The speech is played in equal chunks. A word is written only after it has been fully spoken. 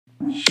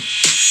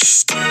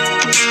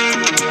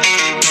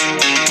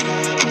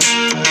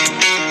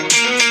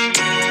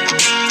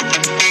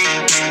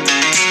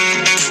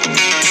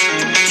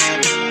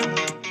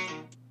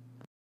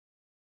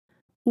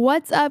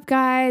What's up,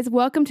 guys?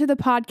 Welcome to the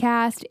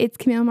podcast. It's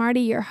Camille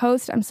Marty, your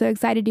host. I'm so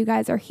excited you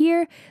guys are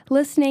here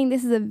listening.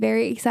 This is a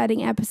very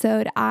exciting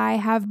episode. I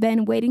have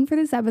been waiting for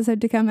this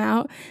episode to come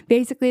out.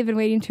 Basically, I've been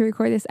waiting to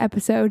record this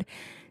episode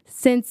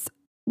since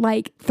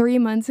like 3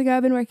 months ago.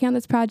 I've been working on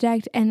this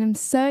project, and I'm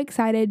so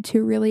excited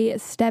to really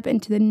step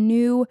into the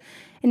new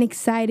and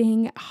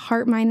exciting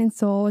Heart, Mind, and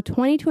Soul.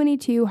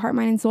 2022 Heart,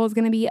 Mind, and Soul is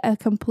going to be a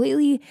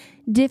completely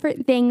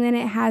different thing than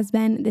it has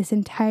been this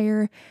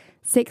entire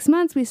 6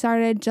 months. We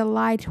started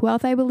July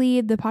 12th, I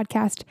believe. The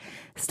podcast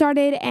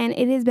started, and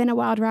it has been a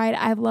wild ride.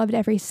 I've loved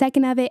every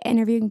second of it,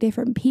 interviewing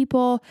different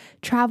people,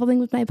 traveling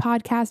with my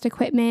podcast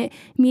equipment,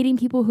 meeting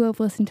people who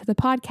have listened to the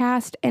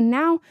podcast, and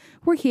now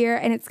we're here,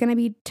 and it's going to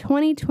be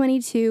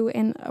 2022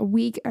 in a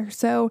week or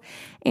so,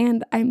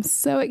 and I'm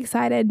so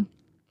excited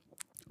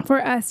for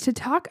us to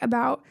talk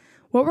about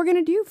what we're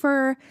going to do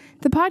for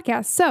the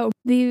podcast. So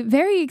the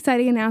very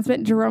exciting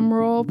announcement, drum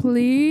roll,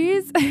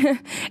 please.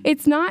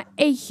 It's not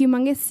a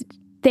humongous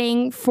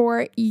thing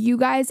for you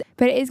guys,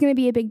 but it is going to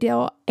be a big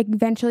deal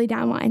eventually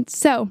down the line.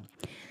 So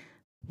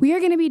we are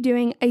going to be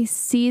doing a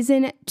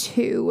season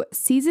 2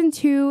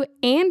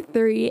 and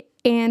 3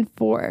 and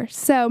 4.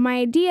 So my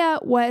idea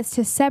was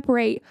to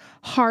separate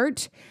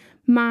heart,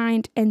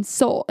 mind, and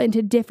soul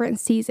into different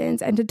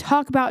seasons and to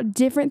talk about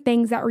different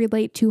things that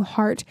relate to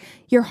heart,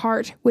 your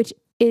heart, which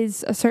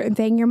is a certain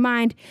thing, your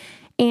mind,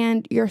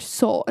 and your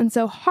soul. And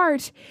so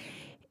heart,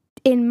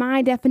 in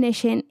my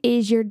definition,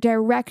 is your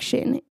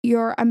direction,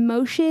 your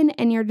emotion,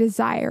 and your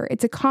desire.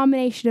 It's a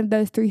combination of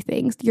those three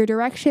things: your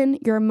direction,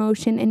 your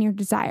emotion, and your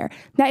desire.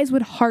 That is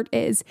what heart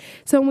is.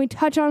 So when we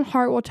touch on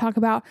heart, we'll talk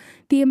about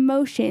the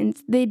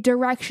emotions, the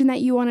direction that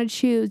you want to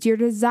choose, your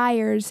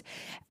desires,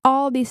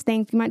 all these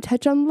things. We might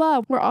touch on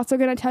love. We're also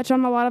going to touch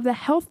on a lot of the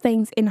health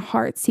things in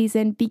heart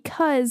season,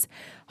 because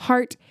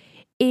heart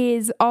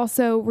is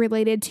also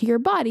related to your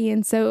body.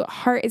 And so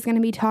heart is going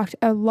to be talked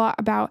a lot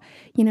about,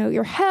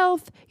 your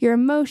health, your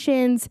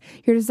emotions,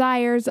 your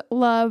desires,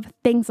 love,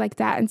 things like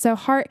that. And so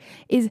heart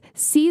is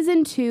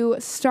season 2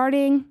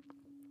 starting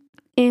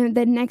in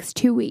the next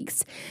 2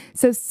 weeks.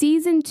 So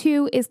season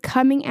 2 is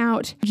coming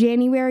out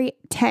January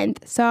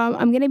 10th. So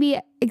I'm going to be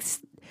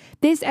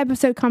this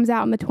episode comes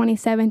out on the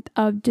 27th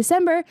of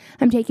December.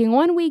 I'm taking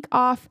 1 week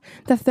off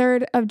the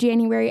 3rd of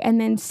January,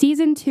 and then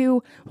season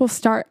 2 will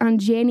start on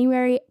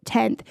January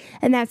 10th.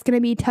 And that's going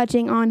to be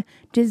touching on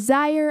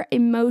desire,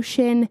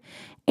 emotion,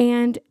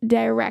 and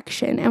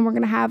direction.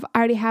 And I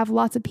already have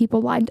lots of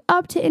people lined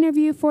up to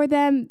interview for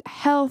them,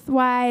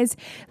 health-wise,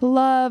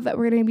 love.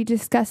 We're going to be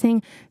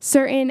discussing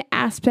certain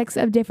aspects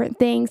of different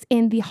things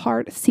in the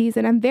heart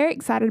season. I'm very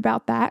excited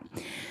about that.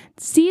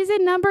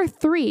 Season number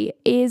 3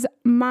 is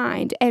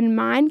Mind, and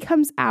Mind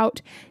comes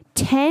out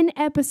 10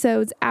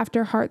 episodes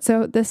after Heart.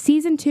 So the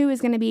season 2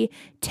 is going to be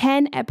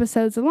 10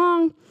 episodes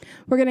long.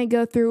 We're going to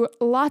go through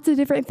lots of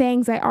different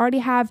things. I already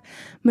have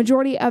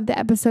majority of the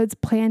episodes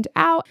planned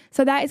out.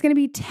 So that is going to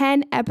be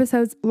 10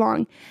 episodes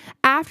long.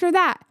 After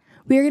that,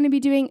 we are going to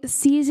be doing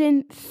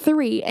season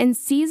 3, and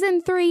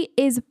season 3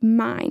 is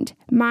Mind.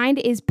 Mind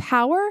is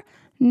power,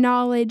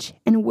 knowledge,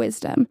 and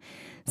wisdom.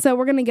 So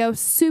we're going to go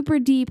super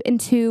deep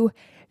into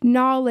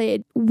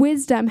knowledge,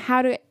 wisdom,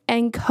 how to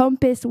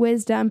encompass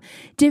wisdom,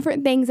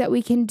 different things that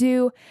we can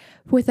do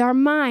with our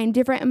mind,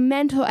 different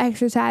mental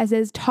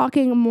exercises,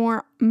 talking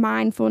more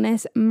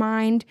mindfulness,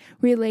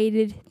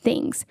 mind-related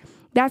things.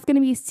 That's going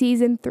to be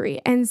season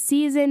 3. And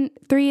season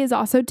 3 is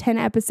also 10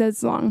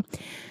 episodes long.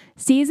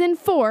 Season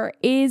 4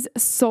 is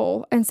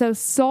Soul. And so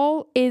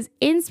Soul is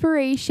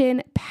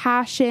inspiration,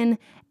 passion,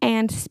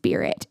 and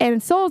spirit.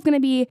 And soul is going to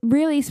be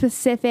really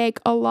specific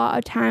a lot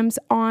of times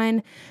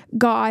on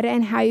God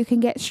and how you can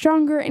get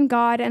stronger in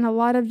God, and a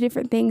lot of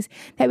different things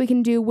that we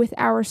can do with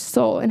our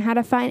soul and how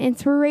to find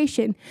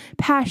inspiration,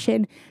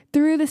 passion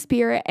through the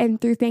spirit and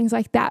through things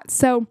like that.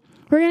 So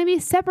we're going to be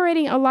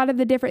separating a lot of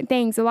the different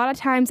things. A lot of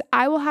times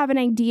I will have an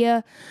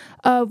idea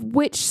of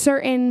which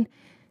certain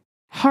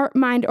heart,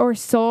 mind, or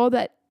soul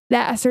that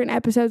a certain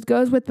episode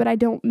goes with, but I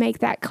don't make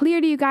that clear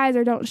to you guys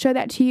or don't show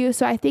that to you.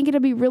 So I think it'll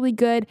be really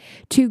good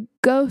to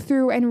go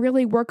through and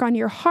really work on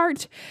your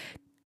heart,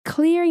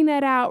 clearing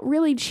that out,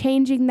 really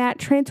changing that,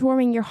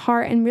 transforming your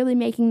heart, and really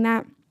making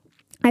that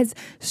as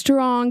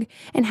strong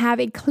and have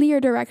a clear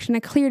direction,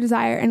 a clear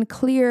desire, and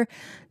clear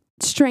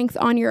strength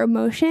on your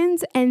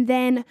emotions. And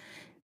then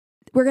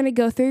we're going to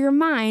go through your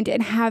mind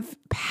and have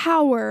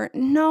power,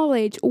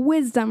 knowledge,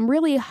 wisdom,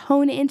 really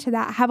hone into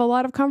that. Have a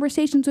lot of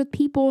conversations with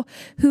people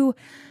who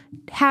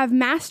have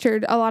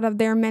mastered a lot of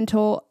their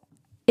mental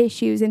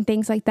issues and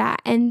things like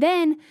that. And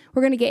then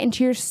we're going to get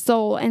into your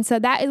soul. And so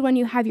that is when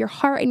you have your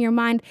heart and your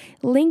mind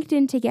linked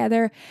in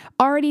together,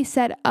 already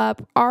set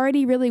up,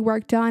 already really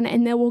worked on.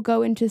 And then we'll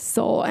go into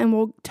soul and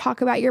we'll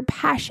talk about your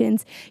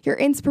passions, your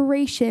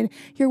inspiration,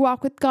 your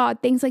walk with God,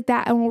 things like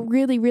that. And we'll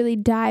really, really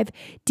dive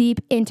deep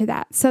into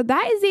that. So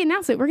that is the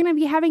announcement. We're going to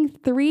be having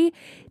 3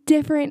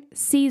 different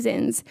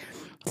seasons.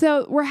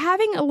 So we're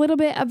having a little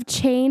bit of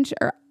change,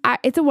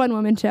 it's a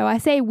one-woman show. I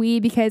say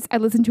we because I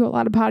listen to a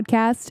lot of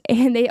podcasts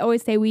and they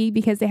always say we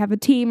because they have a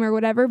team or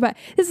whatever, but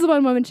this is a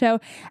one-woman show.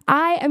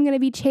 I am going to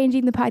be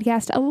changing the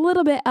podcast a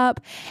little bit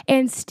up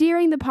and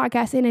steering the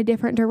podcast in a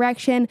different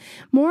direction,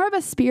 more of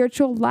a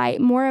spiritual light,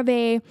 more of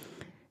a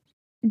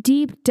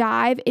deep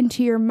dive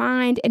into your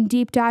mind and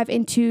deep dive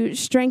into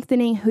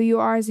strengthening who you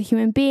are as a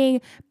human being,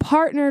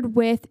 partnered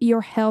with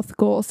your health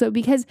goals. So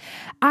because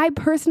I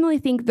personally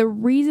think the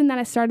reason that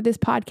I started this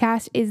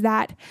podcast is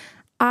that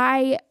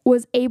I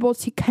was able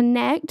to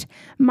connect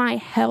my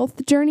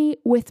health journey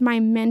with my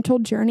mental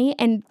journey,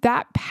 and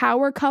that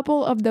power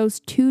couple of those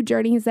 2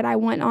 journeys that I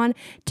went on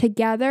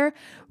together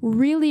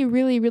really,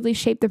 really, really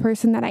shaped the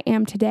person that I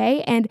am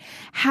today, and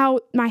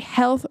how my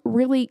health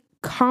really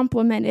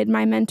complemented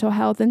my mental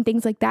health and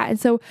things like that. And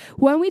so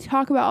when we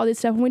talk about all this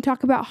stuff, when we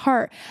talk about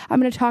heart,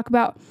 I'm going to talk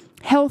about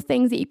health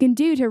things that you can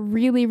do to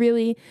really,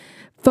 really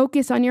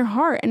focus on your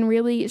heart and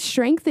really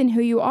strengthen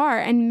who you are,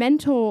 and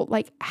mental,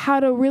 like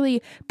how to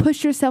really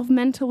push yourself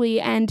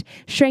mentally and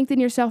strengthen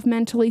yourself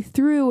mentally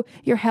through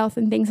your health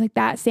and things like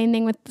that. Same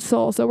thing with the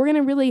soul. So we're going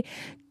to really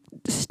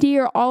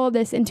steer all of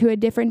this into a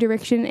different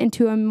direction,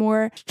 into a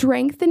more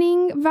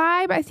strengthening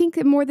vibe. I think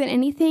that more than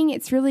anything,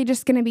 it's really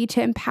just going to be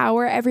to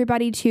empower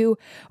everybody to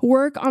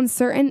work on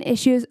certain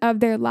issues of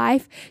their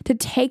life, to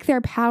take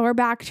their power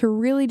back, to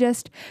really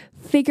just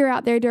figure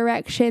out their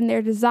direction,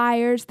 their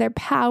desires, their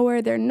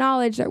power, their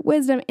knowledge, their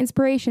wisdom,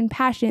 inspiration,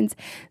 passions,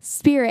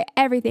 spirit,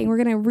 everything. We're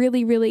going to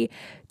really, really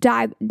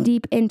dive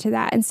deep into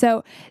that. And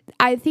so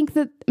I think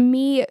that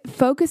me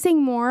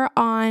focusing more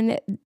on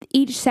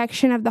each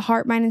section of the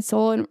heart, mind, and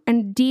soul,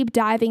 and deep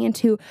diving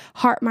into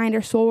heart, mind,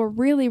 or soul will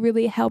really,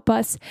 really help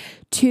us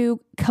to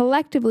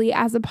collectively,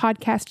 as a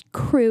podcast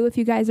crew, if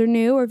you guys are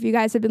new or if you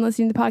guys have been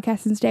listening to the podcast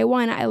since day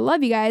one, I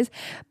love you guys,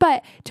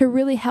 but to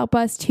really help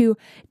us to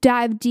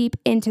dive deep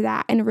into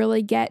that and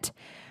really get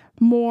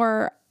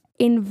more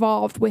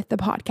involved with the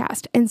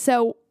podcast. And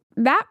so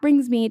that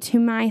brings me to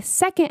my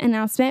second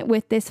announcement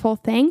with this whole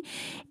thing,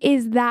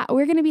 is that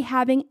we're going to be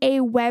having a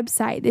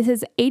website. This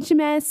is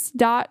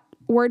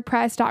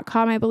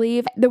hms.wordpress.com, I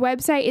believe. The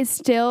website is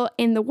still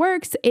in the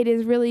works. It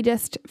is really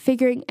just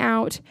figuring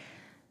out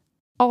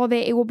all of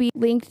it. It will be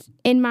linked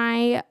in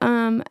my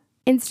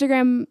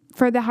Instagram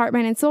for the Heart,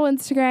 Mind, and Soul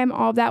Instagram.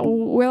 All of that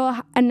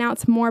will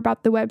announce more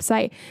about the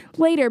website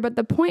later. But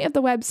the point of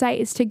the website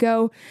is to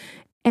go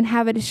and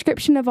have a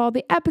description of all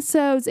the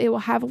episodes. It will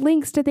have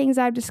links to things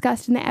I've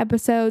discussed in the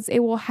episodes. It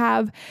will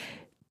have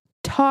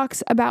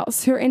talks about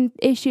certain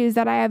issues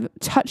that I have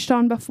touched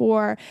on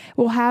before.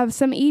 We'll have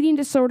some eating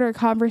disorder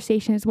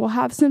conversations. We'll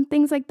have some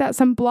things like that,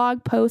 some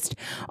blog posts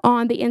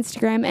on the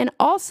Instagram. And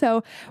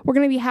also, we're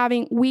going to be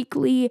having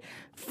weekly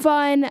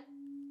fun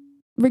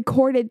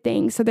recorded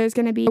things. So there's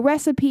going to be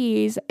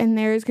recipes and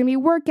there's going to be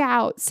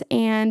workouts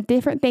and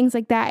different things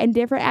like that and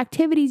different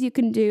activities you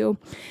can do.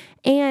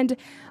 And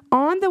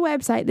on the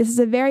website, this is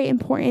a very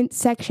important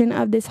section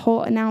of this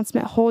whole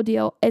announcement, whole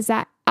deal, is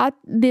that at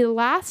the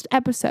last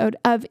episode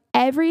of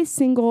every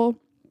single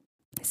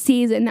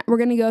season that we're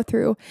going to go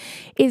through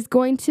is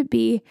going to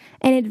be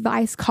an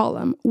advice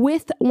column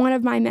with one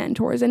of my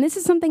mentors. And this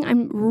is something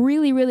I'm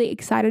really, really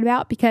excited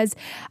about because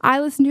I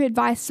listen to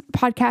advice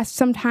podcasts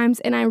sometimes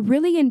and I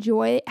really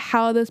enjoy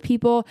how those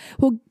people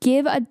will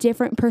give a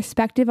different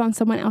perspective on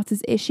someone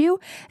else's issue.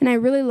 And I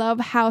really love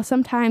how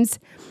sometimes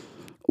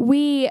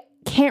we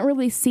can't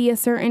really see a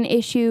certain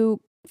issue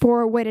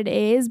for what it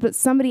is, but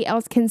somebody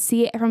else can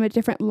see it from a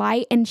different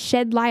light and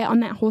shed light on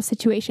that whole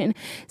situation.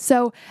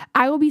 So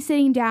I will be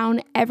sitting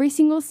down every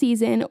single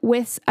season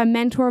with a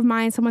mentor of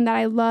mine, someone that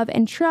I love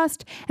and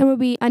trust, and we'll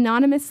be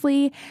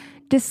anonymously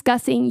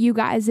discussing you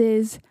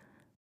guys'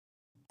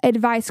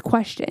 advice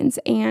questions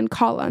and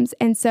columns.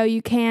 And so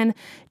you can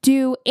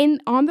do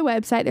on the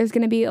website, there's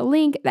going to be a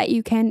link that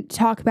you can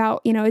talk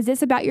about, is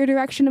this about your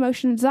direction,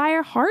 emotion,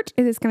 desire, heart?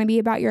 Is this going to be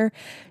about your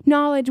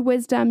knowledge,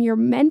 wisdom, your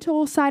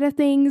mental side of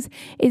things?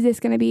 Is this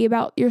going to be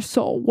about your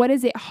soul? What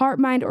is it, heart,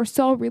 mind, or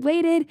soul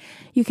related?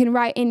 You can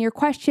write in your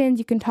questions.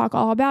 You can talk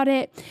all about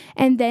it.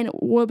 And then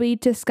we'll be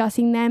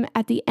discussing them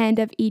at the end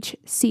of each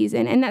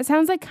season. And that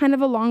sounds like kind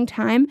of a long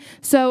time.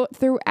 So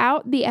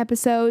throughout the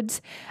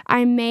episodes,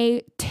 I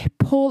may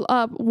pull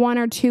up one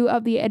or two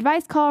of the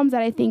advice columns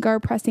that I think are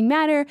pressing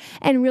matter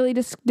and really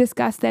just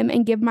discuss them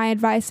and give my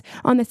advice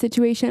on the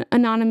situation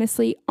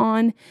anonymously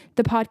on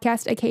the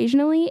podcast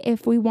occasionally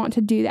if we want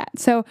to do that.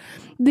 So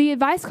the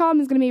advice column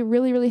is going to be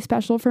really, really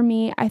special for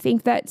me. I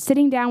think that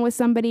sitting down with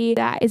somebody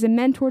that is a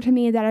mentor to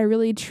me that I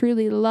really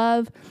truly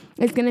love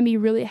is going to be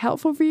really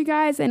helpful for you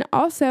guys. And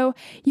also,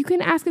 you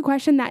can ask a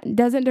question that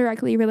doesn't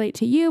directly relate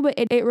to you, but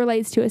it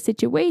relates to a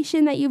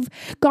situation that you've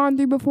gone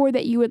through before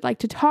that you would like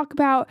to talk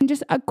about, and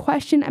just a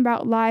question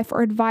about life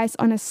or advice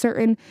on a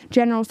certain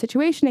general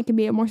situation. It can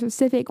be a more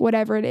specific,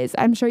 whatever it is.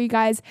 I'm sure you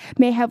guys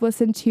may have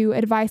listened to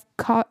advice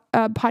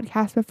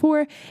podcasts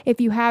before.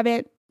 If you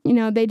haven't,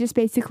 they just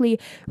basically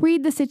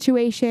read the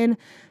situation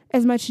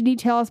as much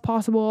detail as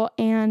possible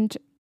and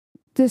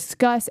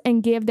discuss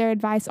and give their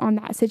advice on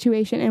that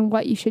situation and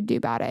what you should do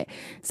about it.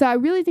 So I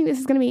really think this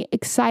is going to be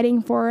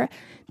exciting for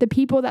the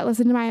people that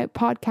listen to my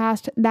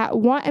podcast that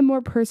want a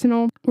more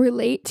personal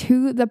relate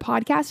to the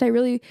podcast. I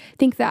really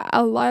think that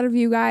a lot of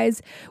you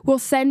guys will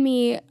send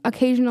me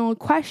occasional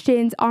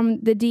questions on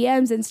the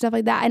DMs and stuff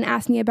like that and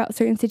ask me about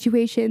certain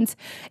situations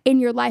in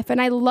your life. And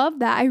I love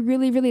that. I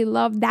really, really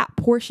love that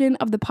portion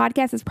of the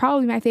podcast. It's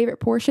probably my favorite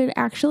portion,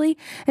 actually.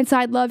 And so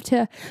I'd love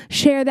to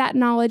share that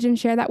knowledge and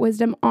share that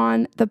wisdom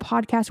on the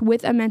podcast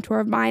with a mentor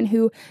of mine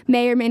who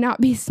may or may not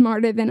be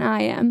smarter than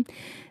I am.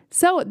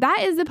 So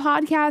that is the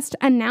podcast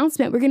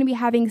announcement. We're going to be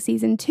having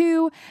season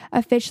 2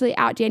 officially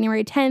out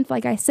January 10th.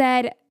 Like I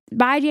said,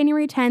 by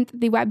January 10th,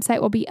 the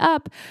website will be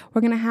up.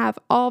 We're going to have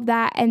all of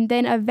that. And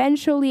then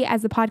eventually,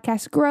 as the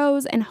podcast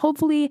grows, and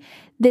hopefully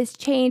this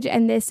change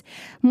and this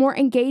more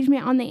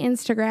engagement on the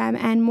Instagram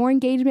and more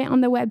engagement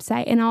on the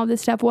website and all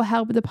this stuff will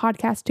help the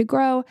podcast to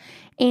grow.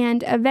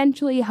 And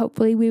eventually,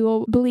 hopefully, we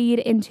will bleed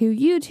into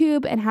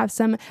YouTube and have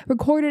some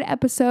recorded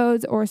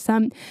episodes or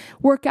some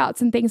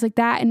workouts and things like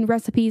that and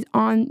recipes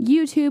on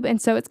YouTube.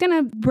 And so it's going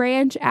to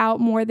branch out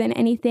more than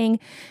anything.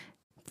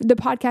 The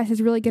podcast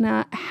is really going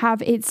to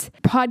have its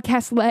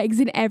podcast legs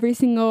in every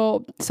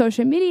single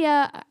social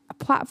media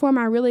platform.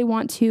 I really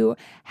want to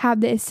have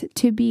this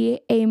to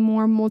be a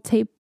more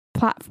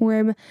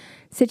multi-platform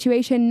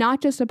situation, not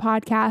just a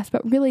podcast,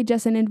 but really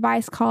just an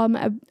advice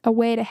column, a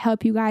way to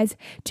help you guys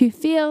to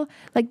feel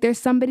like there's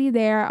somebody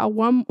there,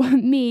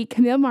 me,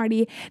 Camille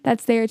Marty,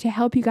 that's there to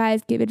help you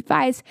guys give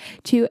advice,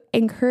 to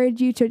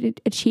encourage you to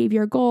achieve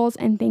your goals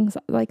and things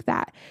like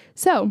that.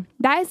 So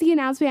that is the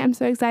announcement. I'm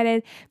so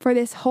excited for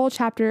this whole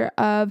chapter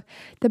of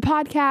the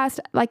podcast.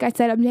 Like I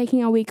said, I'm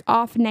taking a week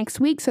off next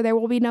week, so there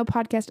will be no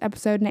podcast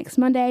episode next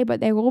Monday, but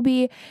there will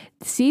be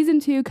season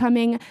 2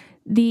 coming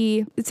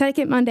the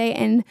second Monday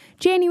in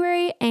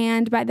January,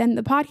 and by then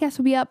the podcast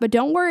will be up. But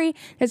don't worry,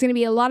 there's going to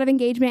be a lot of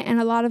engagement and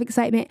a lot of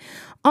excitement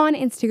on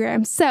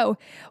Instagram. So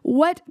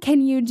what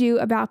can you do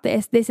about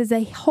this? This is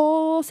a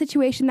whole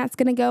situation that's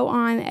going to go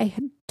on, a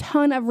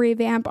ton of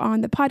revamp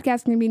on the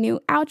podcast. Going to be new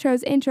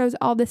outros, intros,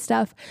 all this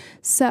stuff.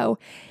 So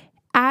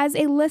as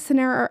a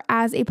listener or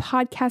as a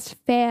podcast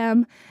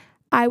fam,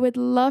 I would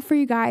love for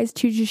you guys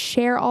to just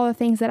share all the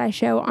things that I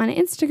show on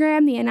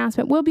Instagram. The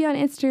announcement will be on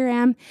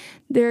Instagram.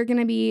 I'm going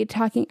to be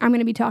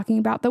talking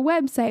about the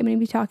website. I'm going to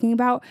be talking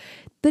about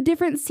the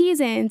different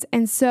seasons.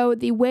 And so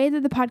the way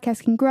that the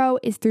podcast can grow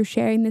is through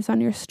sharing this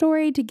on your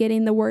story, to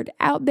getting the word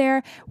out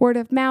there, word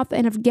of mouth,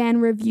 and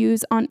again,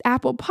 reviews on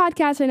Apple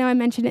Podcasts. I know I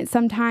mention it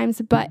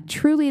sometimes, but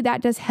truly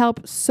that does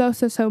help so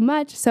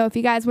much. So if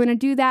you guys want to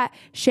do that,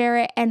 share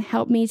it and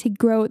help me to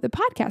grow the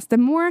podcast. The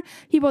more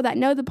people that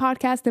know the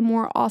podcast, the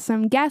more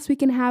awesome guests we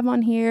can have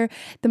on here,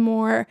 the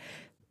more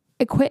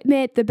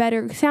equipment, the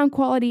better sound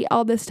quality,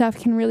 all this stuff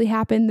can really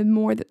happen,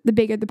 the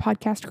bigger the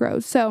podcast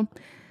grows. So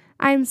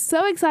I'm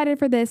so excited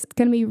for this. It's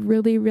going to be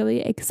really, really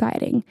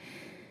exciting.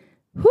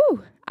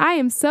 Whew. I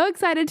am so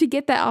excited to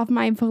get that off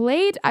my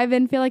plate.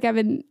 Feel like I've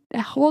been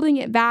holding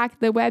it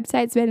back. The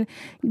website's been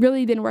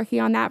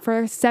working on that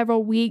for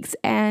several weeks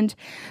and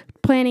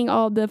planning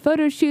all the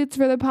photo shoots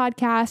for the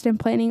podcast and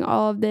planning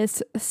all of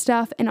this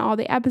stuff and all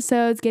the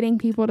episodes, getting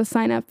people to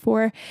sign up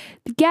for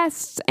the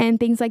guests and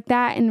things like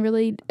that, and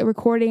really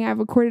recording. I've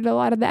recorded a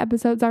lot of the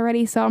episodes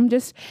already, so I'm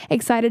just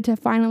excited to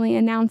finally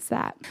announce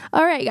that.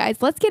 All right,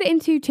 guys, let's get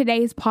into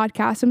today's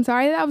podcast. I'm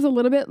sorry that was a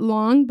little bit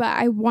long, but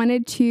I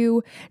wanted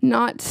to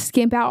not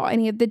skimp out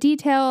any of the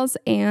details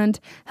and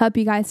help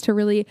you guys to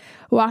really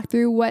walk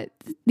through what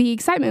the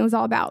excitement was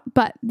all about.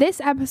 But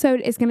this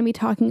episode is going to be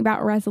talking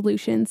about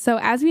resolutions. So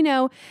as we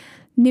know,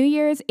 New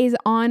Year's is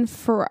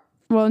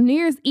New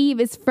Year's Eve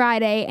is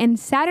Friday, and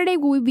Saturday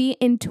will be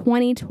in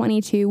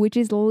 2022, which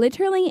is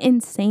literally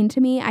insane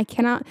to me. I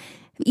cannot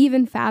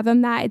even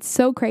fathom that. It's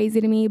so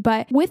crazy to me.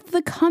 But with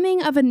the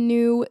coming of a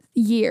new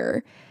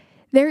year,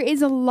 there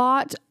is a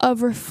lot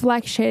of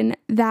reflection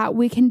that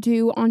we can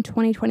do on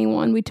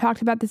 2021. We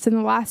talked about this in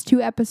the last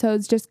 2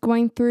 episodes, just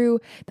going through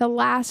the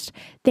last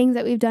things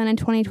that we've done in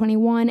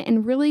 2021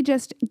 and really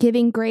just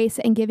giving grace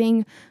and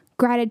giving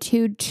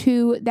gratitude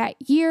to that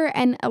year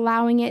and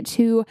allowing it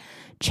to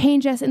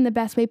change us in the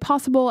best way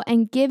possible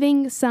and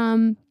giving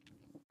some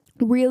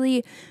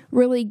really,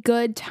 really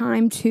good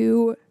time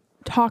to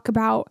talk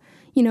about,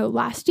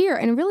 last year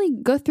and really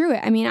go through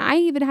it. I mean, I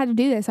even had to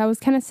do this. I was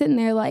kind of sitting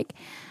there like,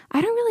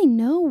 I don't really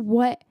know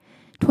what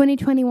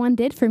 2021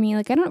 did for me.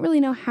 Like, I don't really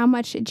know how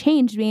much it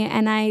changed me.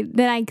 And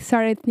then I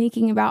started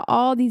thinking about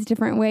all these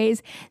different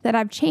ways that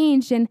I've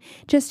changed and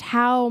just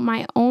how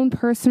my own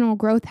personal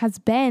growth has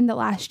been the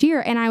last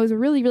year. And I was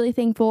really, really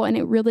thankful, and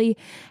it really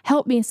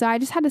helped me. So I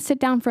just had to sit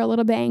down for a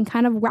little bit and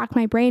kind of rack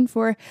my brain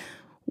for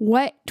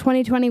what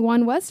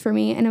 2021 was for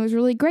me. And it was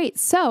really great.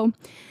 So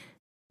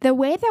the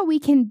way that we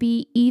can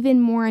be even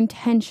more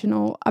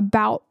intentional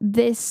about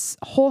this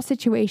whole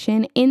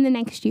situation in the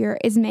next year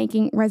is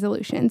making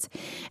resolutions.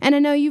 And I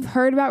know you've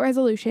heard about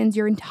resolutions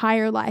your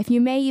entire life.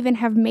 You may even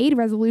have made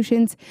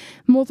resolutions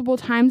multiple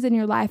times in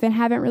your life and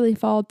haven't really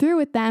followed through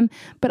with them.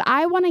 But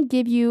I want to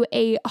give you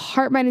a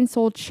heart, mind, and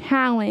soul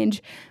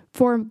challenge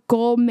for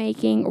goal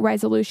making,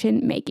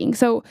 resolution making.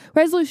 So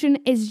resolution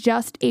is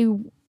just a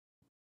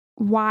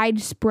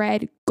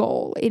widespread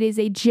goal. It is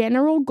a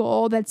general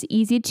goal that's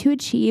easy to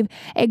achieve,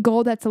 a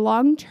goal that's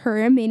long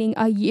term, meaning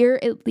a year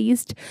at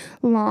least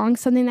long,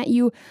 something that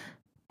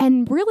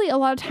and really a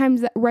lot of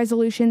times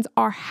resolutions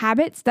are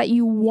habits that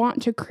you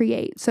want to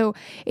create. So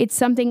it's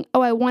something,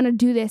 I want to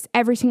do this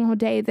every single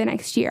day the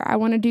next year. I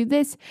want to do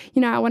this,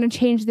 I want to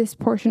change this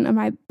portion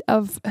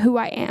of who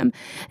I am.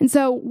 And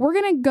so we're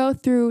going to go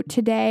through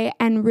today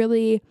and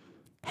really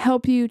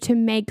help you to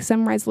make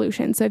some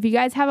resolutions. So if you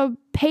guys have a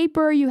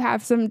paper, you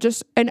have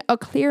a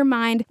clear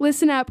mind,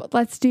 listen up,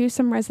 let's do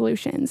some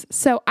resolutions.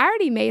 So I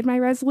already made my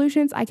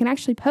resolutions. I can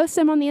actually post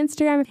them on the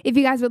Instagram if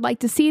you guys would like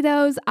to see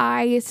those.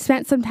 I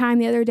spent some time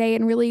the other day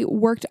and really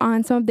worked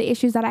on some of the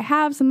issues that I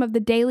have, some of the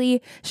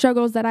daily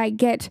struggles that I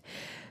get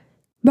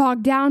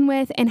bogged down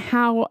with, and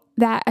how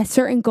that a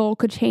certain goal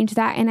could change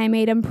that. And I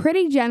made them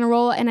pretty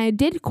general, and I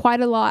did quite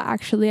a lot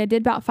actually. I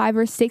did about 5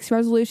 or 6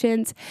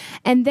 resolutions.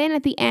 And then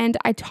at the end,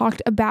 I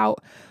talked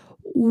about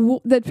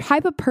the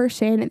type of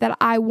person that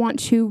I want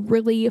to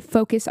really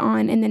focus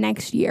on in the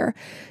next year.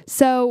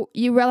 So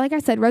like I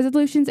said,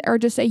 resolutions are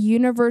just a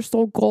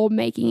universal goal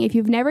making. If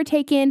you've never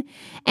taken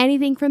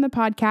anything from the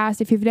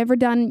podcast, if you've never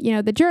done,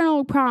 the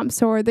journal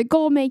prompts or the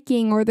goal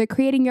making or the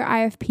creating your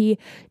IFP,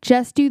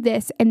 just do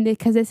this. And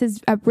because this is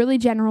a really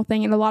general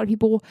thing, and a lot of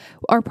people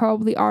are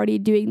probably already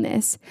doing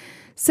this.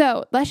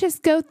 So let's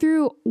just go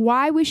through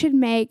why we should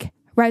make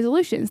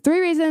resolutions. 3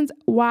 reasons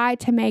why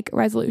to make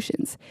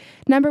resolutions.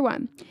 Number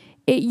 1,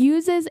 it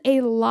uses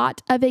a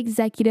lot of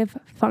executive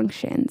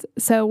functions.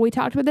 So we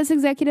talked about this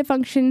executive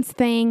functions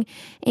thing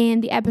in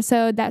the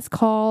episode that's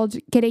called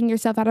Getting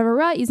Yourself Out of a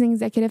Rut Using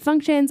Executive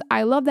Functions.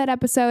 I love that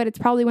episode. It's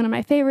probably one of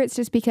my favorites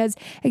just because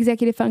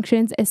executive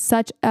functions is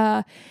such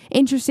a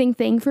interesting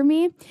thing for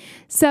me.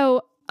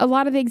 So a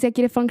lot of the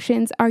executive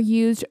functions are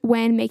used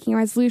when making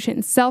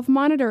resolutions.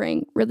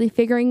 Self-monitoring, really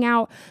figuring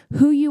out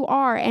who you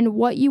are and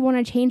what you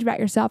want to change about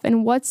yourself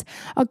and what's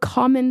a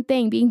common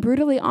thing. Being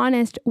brutally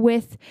honest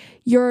with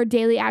your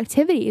daily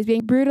activities,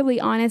 being brutally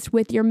honest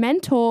with your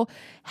mental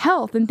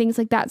health and things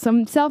like that.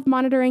 So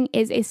self-monitoring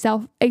is a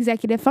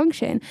self-executive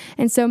function.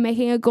 And so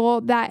making a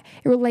goal that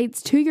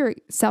relates to your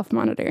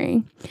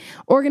self-monitoring.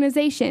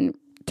 Organization,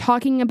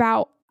 talking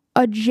about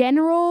a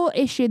general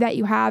issue that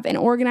you have and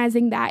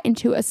organizing that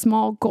into a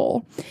small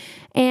goal.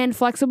 And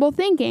flexible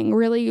thinking,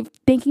 really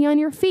thinking on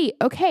your feet.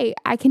 Okay,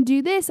 I can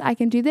do this, and I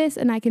can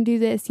do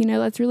this.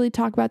 Let's really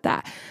talk about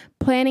that.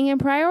 Planning and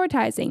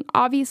prioritizing.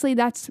 Obviously,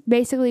 that's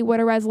basically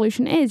what a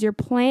resolution is. You're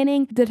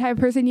planning the type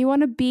of person you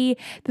want to be,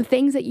 the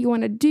things that you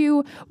want to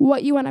do,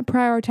 what you want to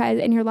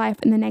prioritize in your life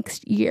in the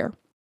next year.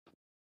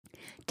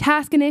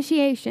 Task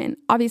initiation.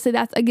 Obviously,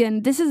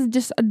 this is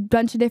just a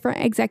bunch of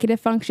different executive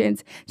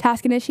functions.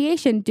 Task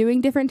initiation,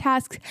 doing different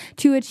tasks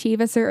to achieve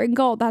a certain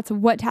goal. That's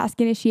what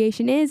task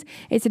initiation is.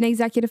 It's an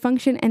executive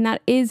function, and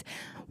that is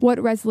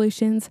what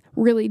resolutions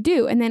really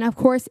do. And then, of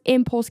course,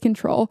 impulse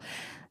control.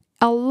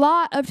 A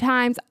lot of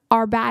times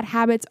our bad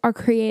habits are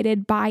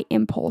created by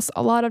impulse.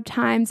 A lot of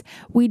times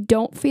we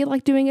don't feel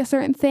like doing a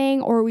certain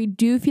thing, or we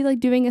do feel like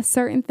doing a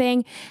certain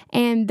thing,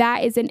 and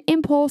that is an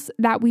impulse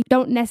that we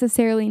don't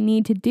necessarily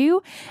need to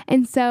do.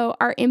 And so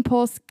our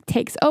impulse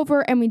takes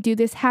over and we do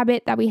this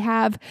habit that we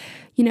have,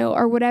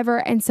 or whatever.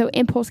 And so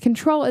impulse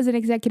control is an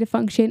executive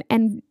function,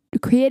 and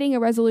creating a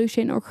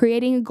resolution or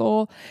creating a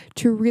goal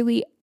to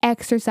really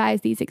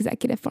exercise these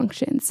executive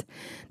functions.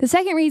 The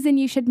second reason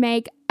you should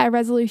make a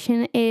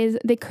resolution is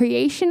the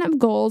creation of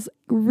goals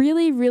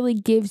really, really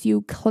gives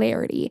you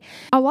clarity.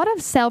 A lot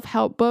of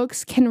self-help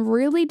books can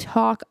really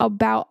talk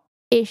about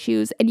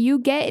issues, and you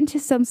get into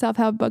some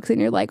self-help books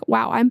and you're like,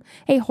 wow, I'm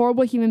a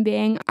horrible human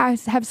being. I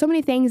have so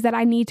many things that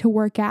I need to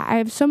work at. I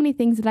have so many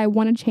things that I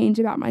want to change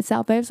about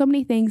myself. I have so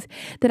many things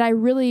that I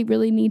really,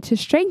 really need to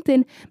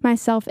strengthen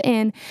myself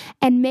in.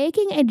 And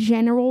making a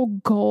general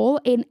goal,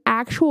 an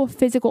actual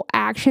physical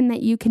action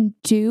that you can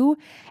do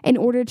in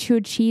order to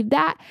achieve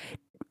that,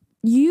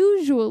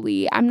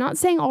 usually, I'm not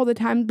saying all the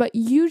time, but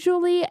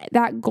usually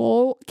that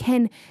goal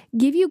can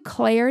give you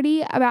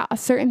clarity about a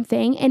certain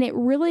thing, and it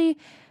really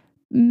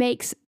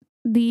makes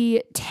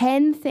the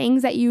 10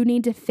 things that you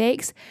need to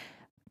fix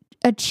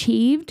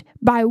achieved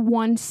by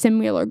one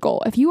similar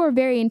goal. If you are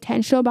very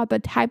intentional about the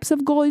types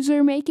of goals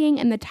you're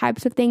making and the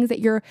types of things that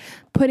you're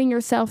putting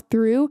yourself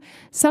through,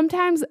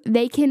 sometimes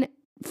they can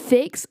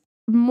fix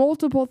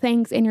multiple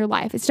things in your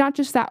life. It's not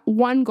just that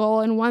one goal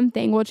and one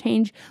thing will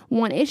change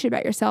one issue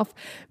about yourself.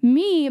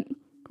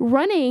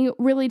 Running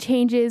really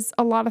changes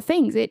a lot of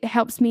things. It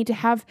helps me to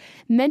have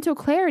mental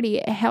clarity.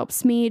 It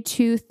helps me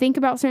to think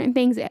about certain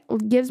things. It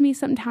gives me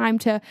some time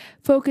to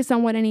focus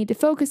on what I need to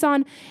focus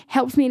on. It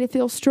helps me to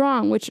feel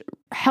strong, which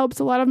helps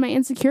a lot of my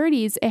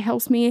insecurities. It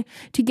helps me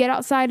to get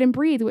outside and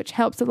breathe, which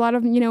helps a lot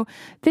of,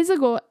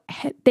 physical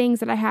things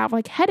that I have,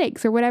 like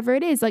headaches or whatever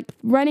it is. Like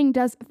running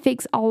does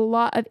fix a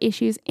lot of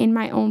issues in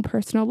my own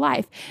personal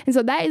life. And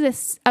so that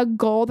is a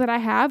goal that I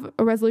have.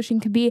 A resolution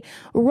could be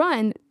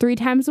run 3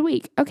 times a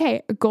week.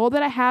 Okay, a goal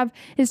that I have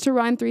is to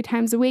run 3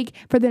 times a week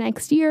for the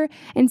next year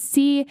and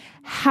see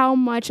how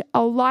much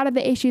a lot of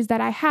the issues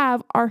that I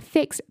have are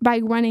fixed by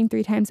running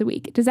 3 times a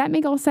week. Does that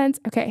make all sense?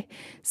 Okay,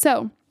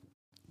 so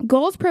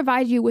goals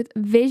provide you with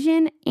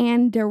vision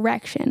and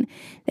direction.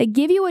 They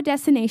give you a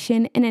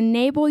destination and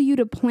enable you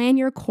to plan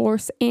your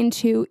course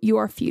into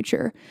your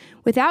future.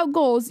 Without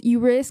goals, you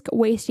risk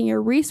wasting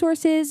your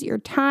resources, your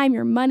time,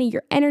 your money,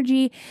 your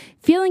energy,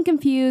 feeling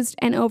confused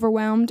and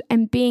overwhelmed,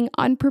 and being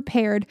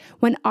unprepared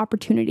when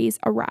opportunities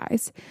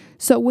arise.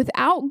 So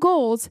without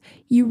goals,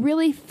 you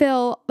really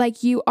feel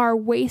like you are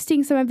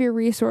wasting some of your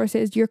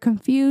resources. You're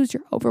confused,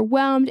 you're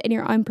overwhelmed, and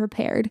you're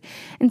unprepared.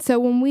 And so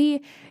when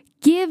we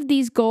give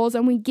these goals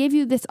and we give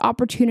you this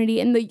opportunity,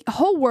 and the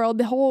whole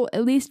world,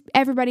 at least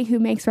everybody who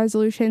makes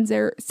resolutions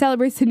or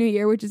celebrates the new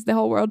year, which is the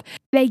whole world,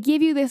 they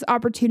give you this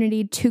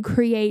opportunity to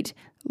create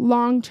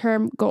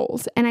long-term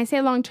goals. And I say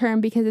long-term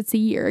because it's a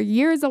year. A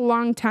year is a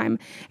long time.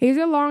 It's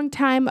a long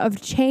time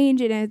of change,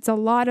 and it's a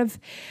lot of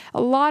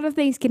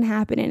things can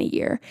happen in a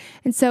year.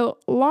 And so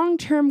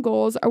long-term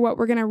goals are what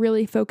we're going to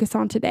really focus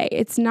on today.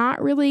 It's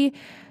not really,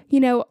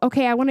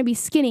 okay, I want to be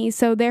skinny,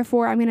 so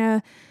therefore I'm going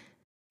to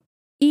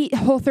eat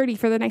Whole30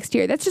 for the next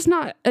year. That's just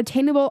not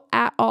attainable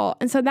at all.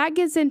 And so that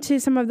gets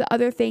into some of the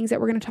other things that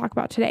we're going to talk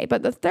about today.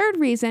 But the third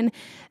reason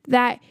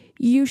that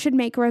you should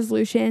make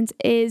resolutions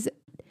is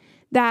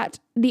that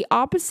the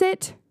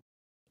opposite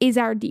is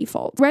our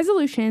default.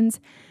 Resolutions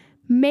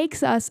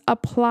makes us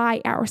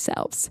apply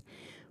ourselves.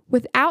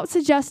 Without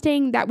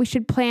suggesting that we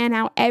should plan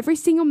out every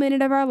single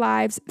minute of our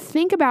lives,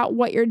 think about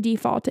what your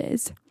default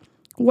is.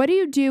 What do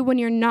you do when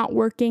you're not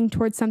working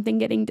towards something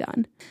getting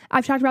done?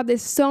 I've talked about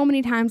this so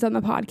many times on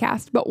the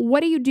podcast, but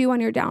what do you do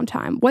on your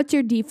downtime? What's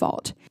your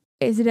default?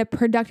 Is it a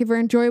productive or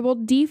enjoyable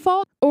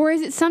default? Or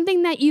is it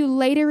something that you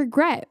later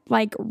regret,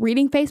 like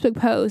reading Facebook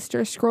posts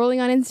or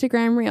scrolling on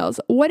Instagram Reels?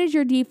 What is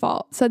your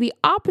default? So the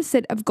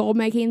opposite of goal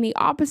making, the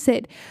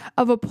opposite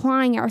of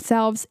applying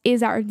ourselves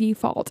is our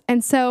default.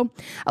 And so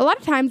a lot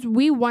of times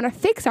we want to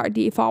fix our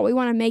default. We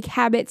want to make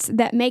habits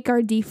that make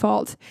our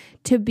default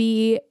to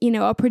be,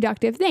 a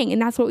productive thing.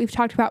 And that's what we've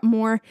talked about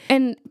more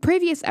in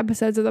previous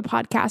episodes of the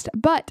podcast.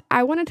 But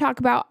I want to talk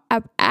about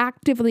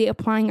actively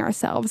applying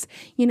ourselves.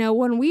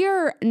 When we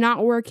are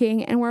not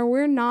working and where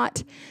we're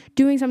not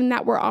doing something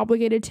that we're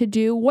obligated to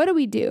do, what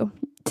do?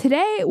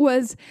 Today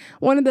was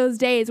one of those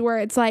days where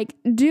it's like,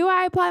 do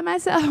I apply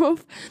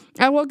myself?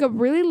 I woke up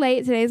really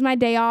late. Today's my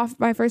day off,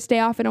 my first day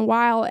off in a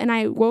while. And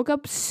I woke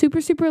up super,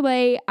 super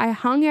late. I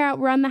hung out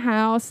around the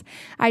house.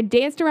 I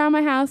danced around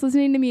my house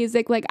listening to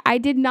music. Like, I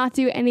did not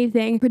do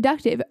anything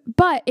productive,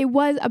 but it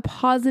was a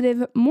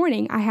positive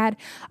morning. I had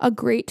a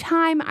great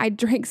time. I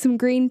drank some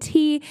green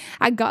tea.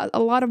 I got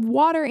a lot of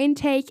water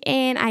intake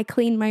and I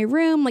cleaned my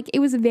room. Like, it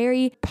was a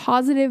very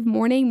positive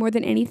morning more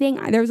than anything.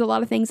 There was a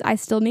lot of things I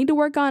still need to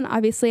work on.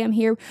 Obviously, I'm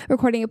here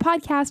recording a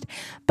podcast,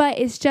 but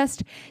it's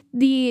just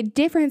the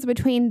difference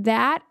between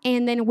that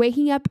and then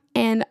waking up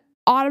and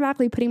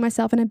automatically putting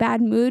myself in a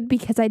bad mood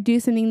because I do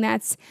something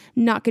that's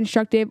not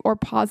constructive or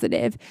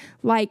positive,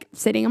 like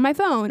sitting on my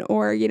phone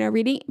or,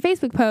 reading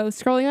Facebook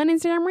posts, scrolling on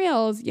Instagram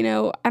Reels,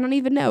 I don't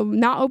even know,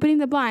 not opening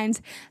the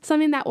blinds,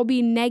 something that will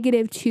be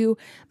negative to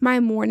my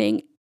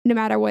morning no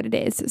matter what it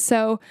is.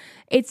 So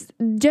it's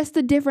just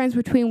the difference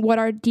between what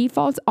our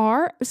defaults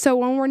are. So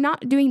when we're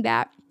not doing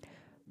that,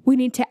 we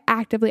need to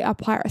actively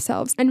apply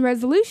ourselves. And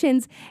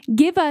resolutions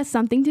give us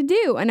something to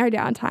do in our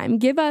downtime,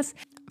 give us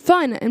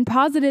fun and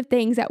positive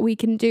things that we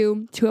can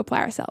do to apply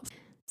ourselves.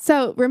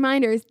 So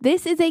reminders,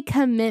 this is a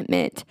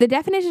commitment. The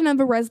definition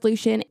of a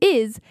resolution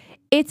is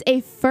it's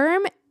a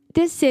firm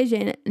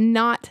decision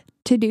not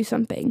to do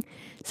something.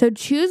 So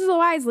choose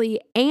wisely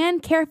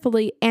and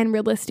carefully and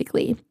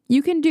realistically.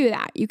 You can do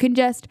that. You can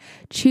just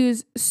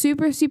choose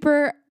super,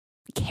 super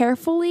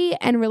carefully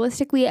and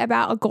realistically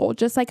about a goal.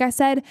 Just like I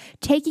said,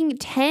 taking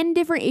 10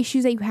 different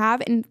issues that you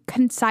have and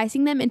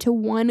concising them into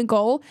one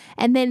goal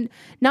and then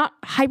not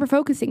hyper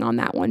focusing on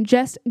that one.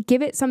 Just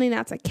give it something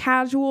that's a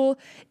casual,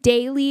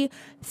 daily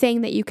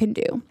thing that you can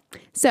do.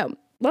 So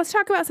let's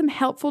talk about some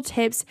helpful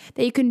tips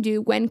that you can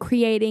do when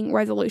creating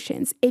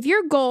resolutions. If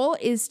your goal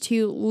is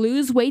to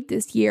lose weight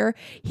this year,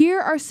 here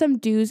are some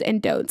do's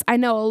and don'ts. I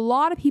know a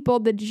lot of people,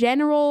 the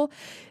general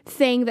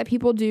thing that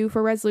people do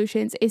for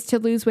resolutions is to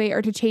lose weight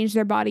or to change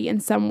their body in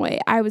some way.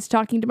 I was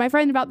talking to my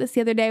friend about this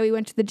the other day. We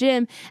went to the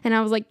gym and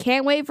I was like,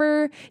 can't wait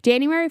for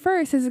January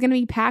 1st. This is going to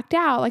be packed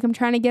out. Like, I'm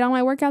trying to get all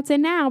my workouts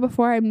in now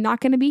before I'm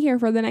not going to be here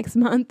for the next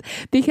month,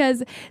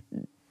 because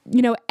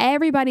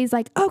everybody's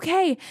like,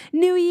 okay,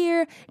 new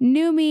year,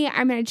 new me.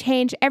 I'm going to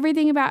change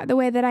everything about the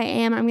way that I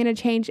am. I'm going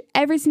to change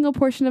every single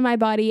portion of my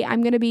body.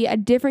 I'm going to be a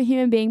different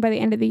human being by the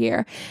end of the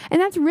year. And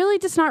that's really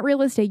just not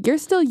realistic. You're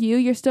still you.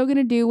 You're still going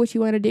to do what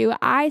you want to do.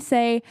 I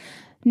say,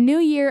 new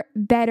year,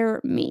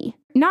 better me.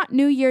 Not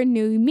new year,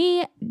 new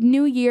me,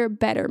 new year,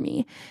 better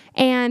me.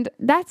 And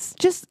that's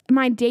just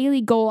my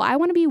daily goal. I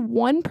want to be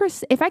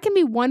 1%. If I can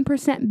be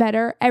 1%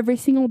 better every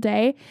single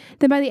day,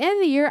 then by the end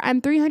of the year,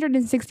 I'm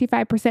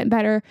 365%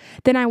 better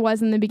than I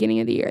was in the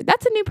beginning of the year.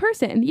 That's a new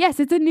person. Yes,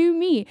 it's a new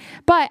me.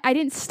 But I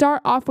didn't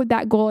start off with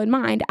that goal in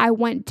mind. I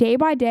went day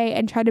by day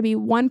and tried to be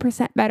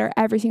 1% better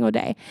every single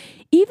day.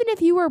 Even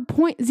if you were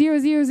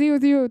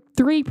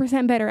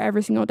 0.00003% better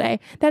every single day,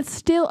 that's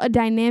still a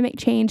dynamic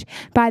change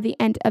by the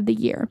end of the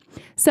year.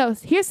 So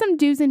here's some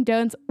do's and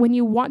don'ts when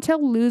you want to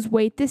lose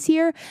weight this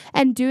year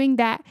and doing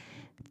that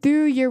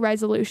through your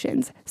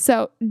resolutions.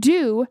 So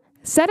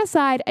set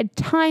aside a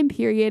time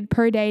period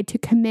per day to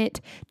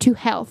commit to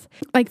health.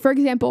 Like, for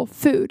example,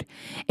 food.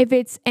 If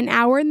it's an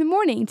hour in the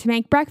morning to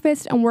make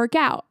breakfast and work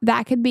out,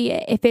 that could be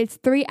it. If it's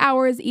 3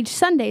 hours each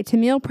Sunday to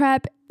meal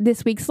prep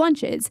this week's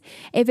lunches.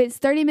 If it's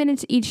 30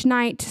 minutes each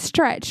night to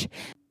stretch.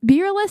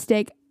 Be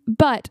realistic,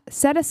 but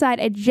set aside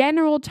a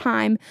general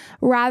time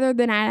rather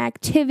than an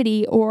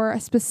activity or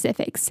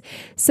specifics.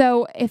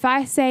 So if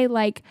I say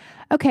like,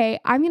 okay,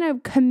 I'm going to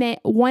commit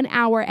 1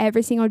 hour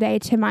every single day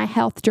to my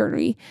health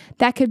journey.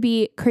 That could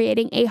be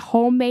creating a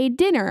homemade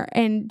dinner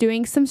and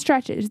doing some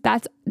stretches.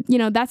 That's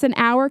an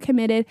hour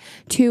committed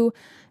to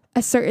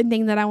a certain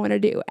thing that I want to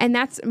do. And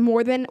that's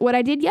more than what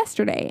I did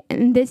yesterday.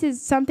 And this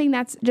is something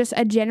that's just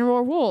a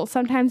general rule.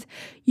 Sometimes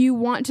you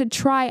want to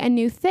try a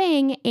new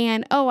thing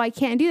and, I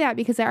can't do that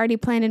because I already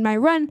planned in my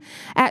run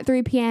at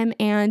 3 p.m.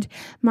 and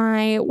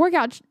my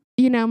workout,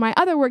 my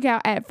other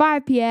workout at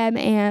 5 p.m.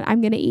 and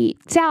I'm going to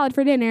eat salad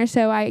for dinner,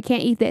 so I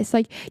can't eat this.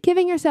 Like,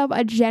 giving yourself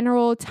a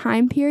general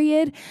time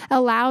period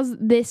allows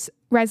this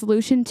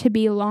resolution to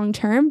be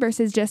long-term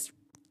versus just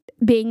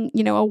being,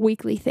 a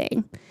weekly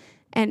thing.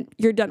 And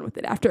you're done with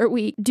it after a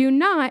week.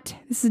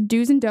 This is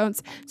do's and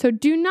don'ts. So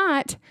do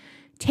not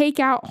take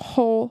out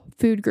whole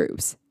food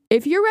groups.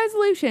 If your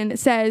resolution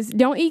says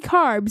don't eat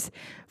carbs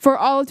for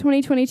all of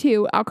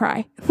 2022, I'll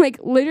cry. Like,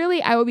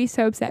 literally, I will be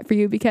so upset for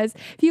you, because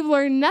if you've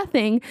learned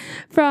nothing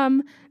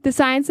from the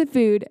science of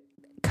food,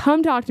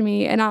 come talk to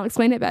me and I'll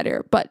explain it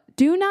better. But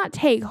do not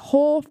take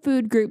whole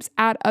food groups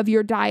out of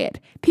your diet,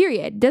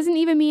 period. Doesn't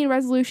even mean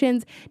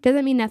resolutions,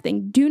 doesn't mean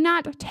nothing. Do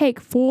not take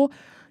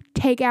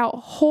out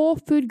whole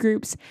food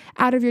groups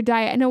out of your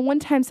diet. I know one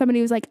time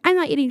somebody was like, I'm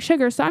not eating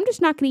sugar, so I'm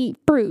just not going to eat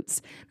fruits.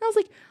 And I was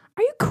like,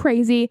 are you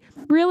crazy?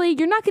 Really?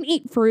 You're not going to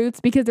eat fruits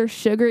because there's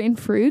sugar in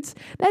fruits?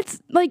 That's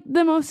like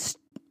the most...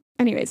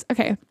 Anyways,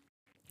 okay.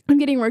 I'm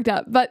getting worked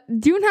up, but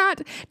do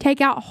not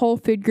take out whole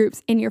food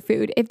groups in your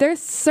food. If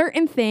there's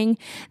certain thing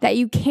that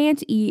you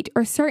can't eat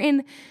or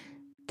certain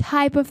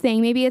type of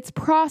thing, maybe it's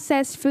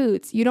processed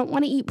foods. You don't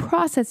want to eat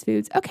processed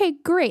foods. Okay,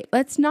 great.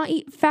 Let's not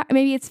eat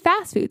maybe it's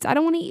fast foods. I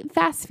don't want to eat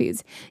fast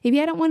foods. Maybe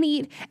I don't want to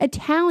eat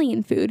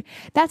Italian food.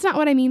 That's not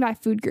what I mean by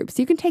food groups.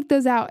 You can take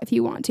those out if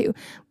you want to.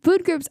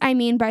 Food groups, I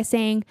mean by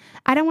saying,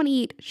 I don't want to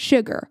eat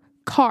sugar,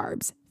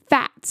 carbs,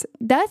 fats.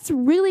 That's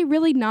really,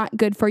 really not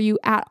good for you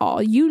at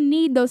all. You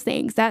need those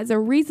things. That is a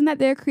reason that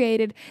they're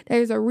created.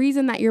 There's a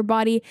reason that your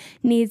body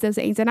needs those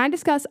things. And I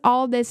discuss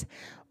all of this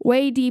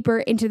way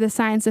deeper into the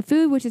science of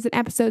food, which is an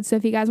episode. So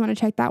if you guys want to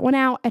check that one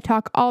out, I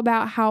talk all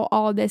about how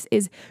all of this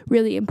is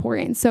really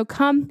important. So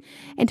come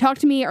and talk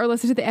to me or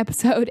listen to the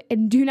episode,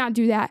 and do not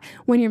do that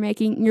when you're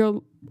making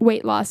your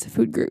weight loss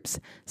food groups.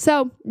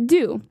 So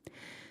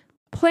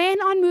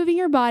plan on moving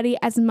your body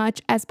as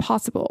much as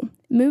possible.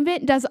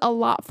 Movement does a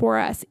lot for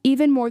us,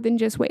 even more than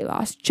just weight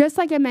loss. Just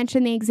like I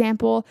mentioned the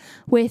example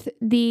with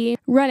the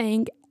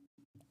running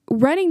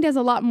does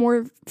a lot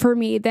more for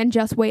me than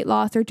just weight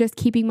loss or just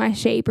keeping my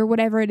shape or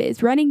whatever it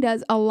is. Running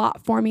does a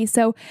lot for me.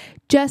 So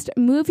just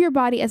move your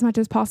body as much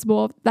as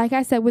possible. Like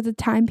I said, with the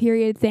time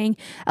period thing,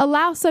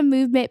 allow some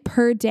movement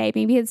per day.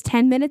 Maybe it's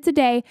 10 minutes a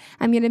day.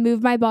 I'm going to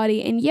move my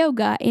body in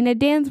yoga, in a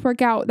dance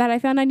workout that I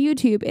found on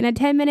YouTube, in a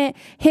 10-minute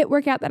HIIT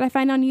workout that I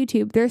find on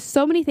YouTube. There's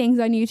so many things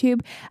on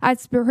YouTube.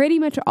 Pretty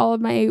much all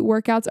of my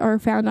workouts are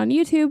found on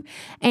YouTube,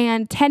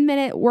 and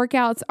 10-minute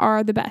workouts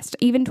are the best.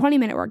 Even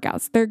 20-minute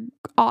workouts, they're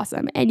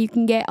awesome. And you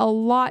can get a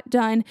lot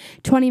done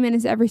 20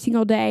 minutes every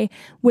single day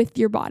with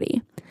your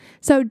body.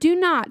 So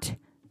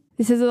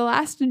this is the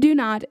last do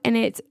not, and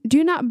it's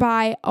do not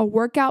buy a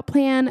workout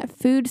plan,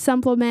 food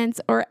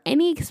supplements, or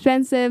any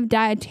expensive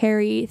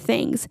dietary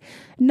things.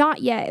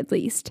 Not yet, at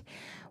least.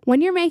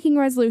 when you're making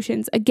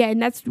resolutions, again,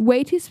 that's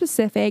way too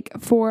specific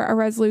for a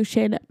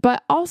resolution,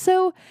 but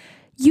also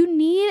you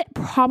need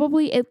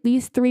probably at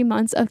least 3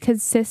 months of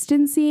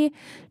consistency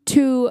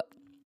to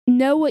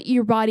know what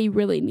your body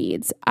really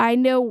needs. I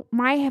know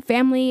my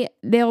family,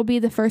 they'll be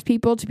the first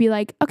people to be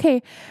like,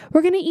 okay,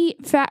 we're going to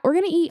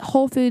eat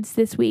whole foods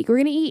this week. We're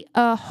going to eat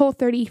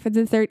Whole30 for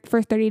the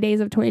first 30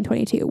 days of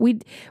 2022.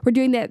 We're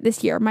doing that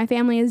this year. My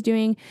family is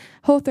doing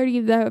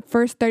Whole30 the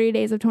first 30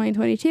 days of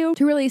 2022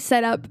 to really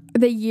set up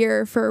the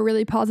year for a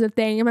really positive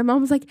thing. And my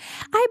mom was like,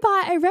 I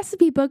bought a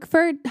recipe book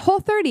for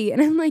Whole30.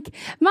 And I'm like,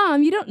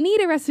 Mom, you don't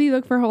need a recipe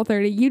book for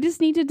Whole30. You just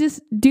need to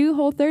just do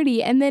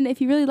Whole30. And then if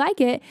you really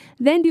like it,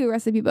 then do a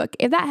recipe book.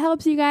 If that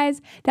helps you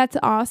guys, that's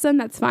awesome.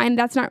 That's fine.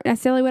 That's not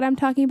necessarily what I'm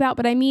talking about,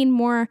 but I mean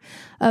more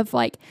of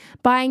like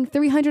buying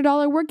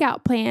 $300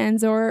 workout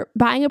plans or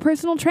buying a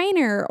personal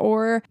trainer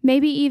or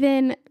maybe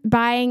even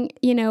buying,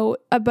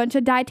 a bunch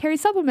of dietary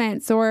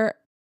supplements or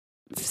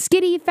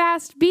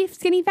beef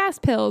skinny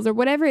fast pills or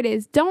whatever it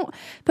is. Don't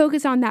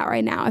focus on that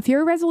right now. If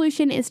your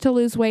resolution is to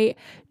lose weight,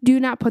 do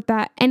not put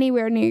that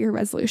anywhere near your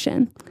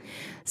resolution.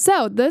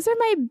 So those are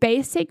my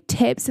basic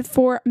tips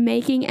for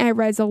making a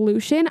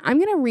resolution. I'm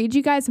going to read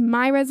you guys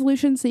my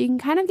resolution so you can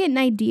kind of get an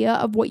idea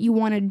of what you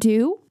want to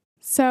do.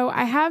 So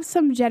I have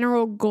some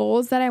general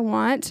goals that I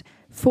want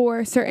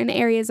for certain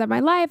areas of my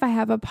life. I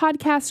have a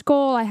podcast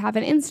goal. I have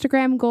an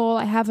Instagram goal.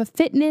 I have a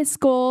fitness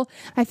goal.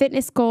 My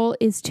fitness goal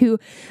is to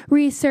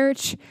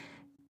research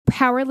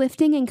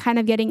powerlifting and kind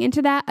of getting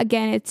into that.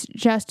 Again, it's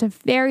just a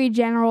very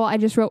general, I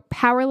just wrote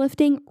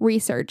powerlifting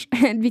research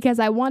because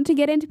I want to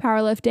get into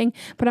powerlifting,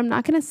 but I'm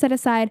not going to set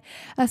aside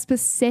a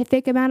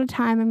specific amount of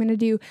time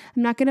I'm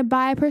not going to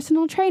buy a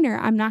personal trainer.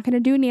 I'm not going to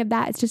do any of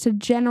that. It's just a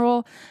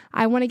general,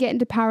 I want to get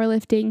into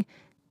powerlifting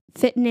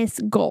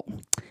fitness goal.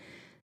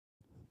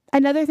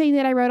 Another thing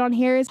that I wrote on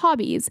here is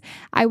hobbies.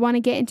 I want to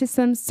get into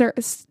some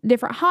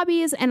different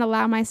hobbies and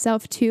allow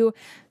myself to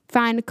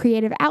find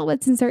creative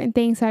outlets in certain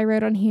things. So I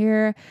wrote on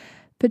here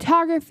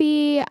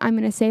photography. I'm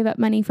going to save up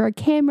money for a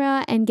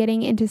camera and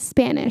getting into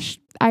Spanish.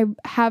 I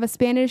have a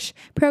Spanish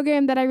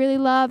program that I really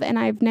love and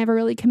I've never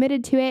really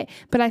committed to it,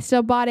 but I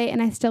still bought it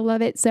and I still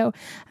love it. So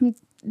I'm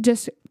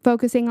just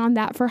focusing on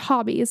that for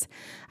hobbies.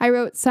 I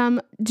wrote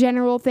some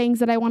general things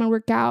that I want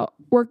to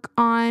work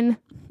on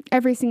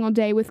every single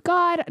day with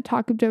God. I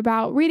talked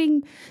about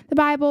reading the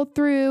Bible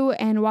through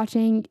and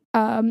watching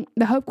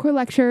the Hope Core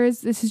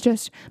lectures. This is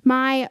just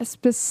my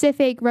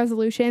specific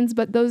resolutions,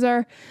 but those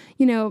are,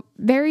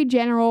 very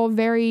general,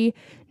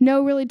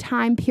 no really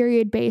time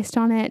period based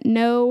on it,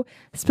 no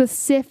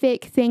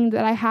specific thing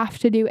that I have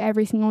to do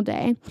every single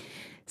day.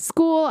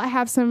 School, I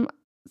have some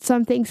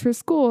things for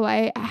school.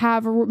 I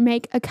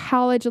make a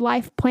college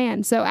life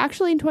plan. So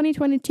actually in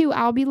 2022,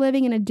 I'll be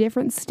living in a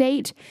different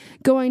state,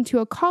 going to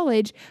a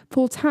college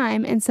full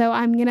time. And so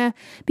I'm going to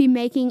be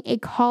making a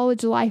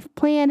college life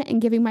plan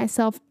and giving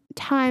myself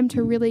time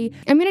to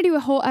I'm going to do a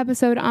whole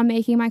episode on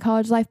making my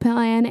college life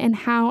plan and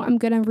how I'm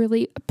going to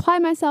really apply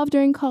myself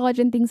during college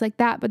and things like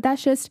that. But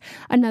that's just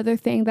another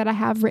thing that I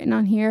have written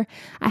on here.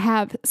 I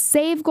have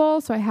save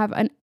goals. So I have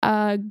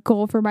a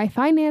goal for my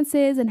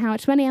finances and how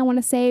much money I want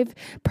to save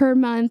per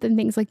month and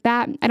things like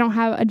that. I don't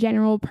have a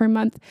general per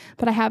month,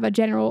 but I have a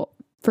general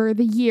for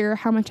the year,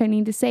 how much I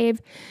need to save.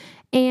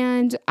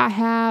 And I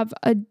have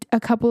a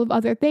couple of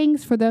other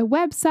things for the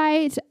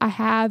website. I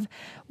have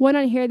one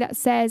on here that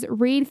says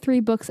read 3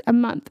 books a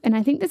month. And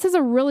I think this is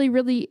a really,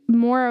 really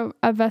more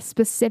of a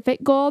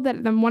specific goal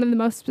than one of the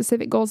most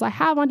specific goals I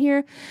have on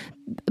here.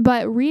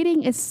 But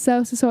reading is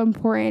so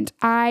important.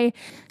 I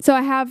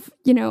have,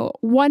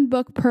 1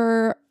 book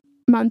per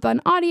month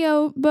on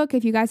audio book.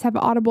 If you guys have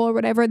Audible or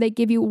whatever, they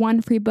give you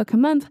 1 free book a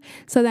month.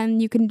 So then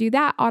you can do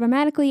that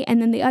automatically.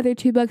 And then the other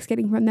 2 books,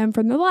 getting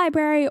from the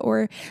library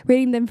or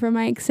reading them from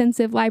my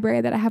extensive library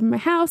that I have in my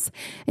house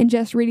and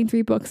just reading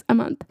 3 books a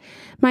month.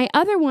 My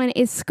other one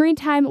is screen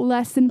time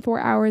less than 4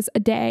 hours a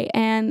day.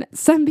 And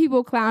some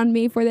people clown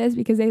me for this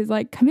because they're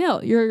like,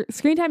 Camille, your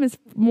screen time is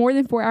more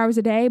than 4 hours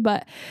a day,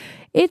 but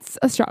it's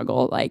a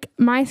struggle. Like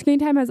my screen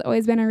time has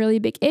always been a really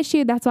big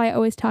issue. That's why I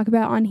always talk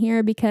about on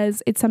here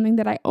because it's something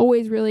that I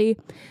always really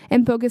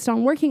am focused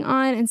on working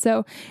on. And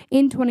so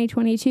in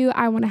 2022,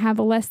 I want to have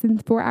less than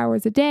 4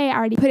 hours a day. I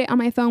already put it on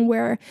my phone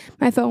where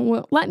my phone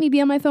will let me be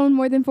on my phone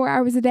more than 4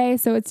 hours a day.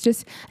 So it's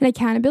just an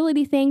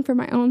accountability thing for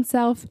my own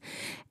self.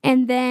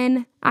 And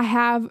then I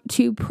have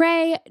to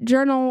pray,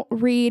 journal,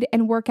 read,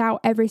 and work out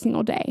every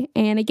single day.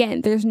 And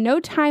again, there's no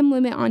time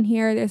limit on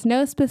here. There's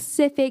no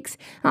specifics,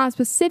 not a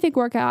specific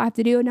workout I have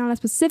to do, not a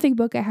specific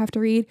book I have to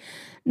read,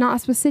 not a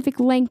specific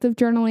length of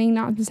journaling,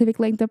 not a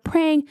specific length of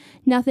praying,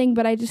 nothing.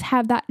 But I just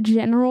have that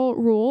general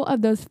rule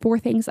of those 4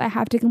 things I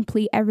have to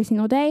complete every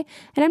single day.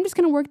 And I'm just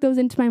going to work those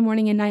into my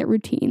morning and night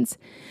routines.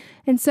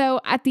 And so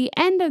at the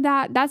end of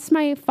that, that's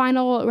my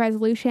final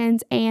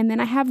resolutions. And then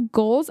I have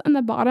goals on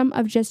the bottom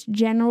of just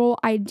general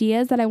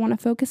ideas that I want to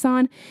focus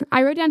on.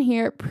 I wrote down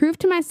here, prove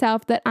to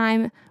myself that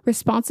I'm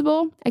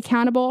responsible,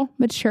 accountable,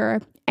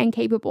 mature, and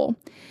capable.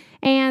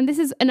 And this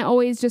is an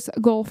always just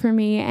goal for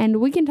me. And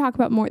we can talk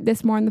about more in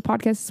the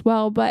podcast as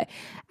well. But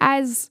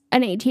as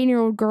an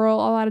 18-year-old girl,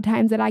 a lot of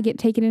times that I get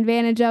taken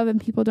advantage of and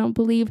people don't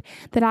believe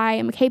that I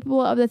am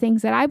capable of the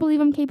things that I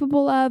believe I'm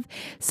capable of.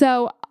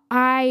 So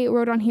I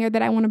wrote on here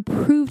that I want to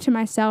prove to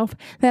myself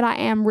that I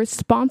am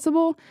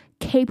responsible,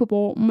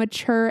 capable,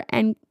 mature,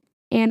 and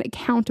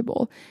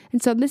accountable.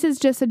 And so this is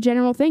just a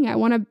general thing. I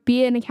want to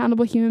be an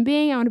accountable human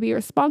being. I want to be a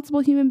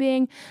responsible human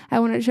being. I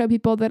want to show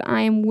people that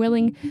I am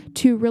willing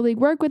to really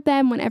work with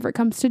them whenever it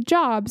comes to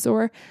jobs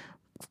or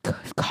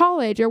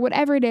college or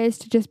whatever it is,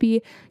 to just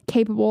be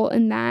capable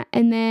in that.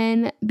 And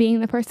then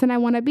being the person I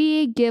want to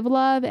be, give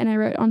love. And I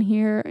wrote on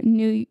here,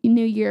 new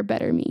year,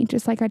 better me,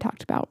 just like I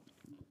talked about.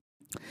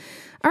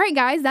 All right,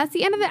 guys, that's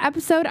the end of the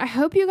episode. I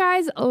hope you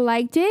guys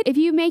liked it. If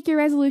you make your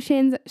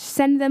resolutions,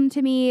 send them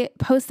to me,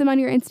 post them on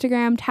your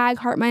Instagram, tag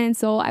Heart, Mind, and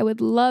Soul. I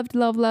would love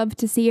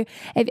to see if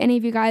any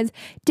of you guys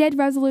did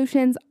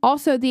resolutions.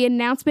 Also, the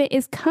announcement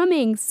is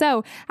coming.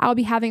 So I'll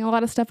be having a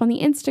lot of stuff on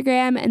the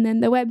Instagram and then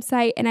the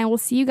website, and I will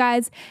see you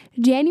guys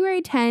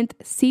January 10th,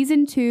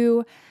 season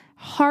 2,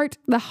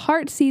 the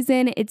Heart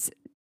season.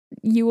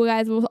 You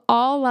guys will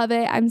all love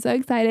it. I'm so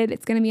excited.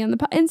 It's going to be on the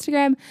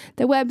Instagram,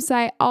 the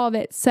website, all of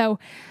it. So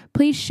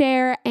please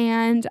share,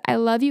 and I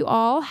love you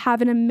all.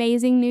 Have an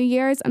amazing New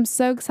Year's. I'm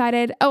so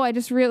excited. Oh, I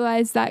just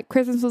realized that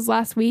Christmas was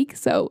last week,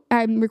 so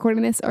I'm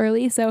recording this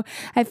early, so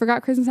I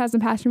forgot Christmas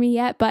hasn't passed for me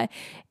yet, but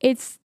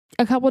it's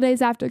a couple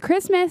days after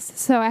Christmas,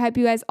 so I hope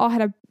you guys all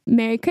had a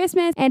Merry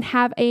Christmas and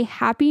have a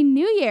Happy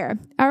New Year.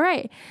 All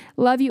right.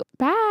 Love you.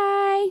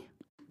 Bye.